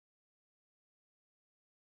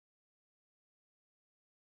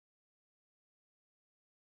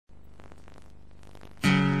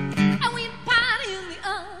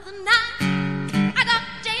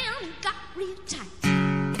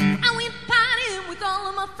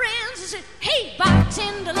I said, hey,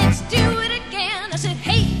 bartender, let's do it again. I said,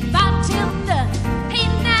 hey, bartender, hey,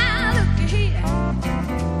 now look here.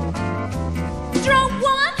 Draw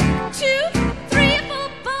 1, 2, 3, 4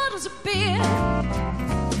 bottles of beer.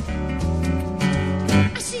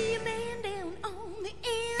 I see a man down on the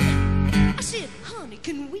end. I said, honey,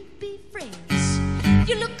 can we be friends?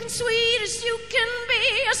 You're looking sweet as you can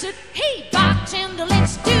be. I said, hey, bartender,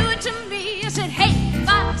 let's do it to me. I said, hey,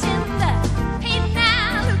 bartender, hey,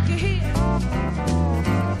 now look here.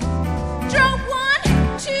 Draw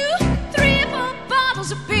 1, 2, 3, 4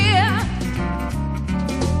 bottles of beer.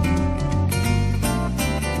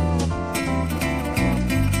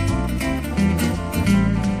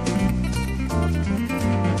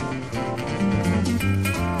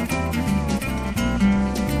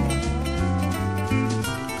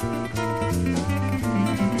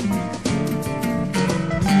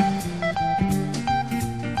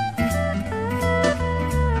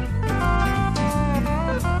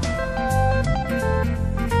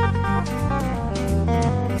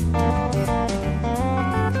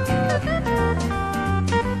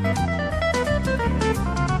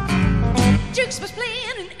 Jukes was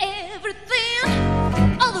playing and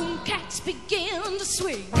everything. All them cats began to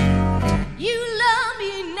swing. You love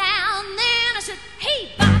me now and then. I said, hey,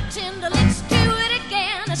 bartender, let's do it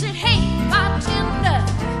again. I said, hey, bartender,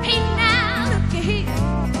 hey, now look here.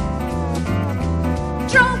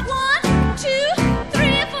 Draw 1, 2,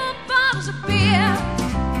 3, 4 bottles of beer.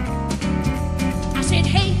 I said,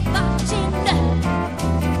 hey, bartender.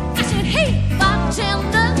 I said, hey,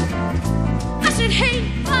 bartender. I said, hey,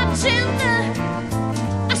 bartender.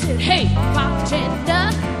 I said, hey, bartender.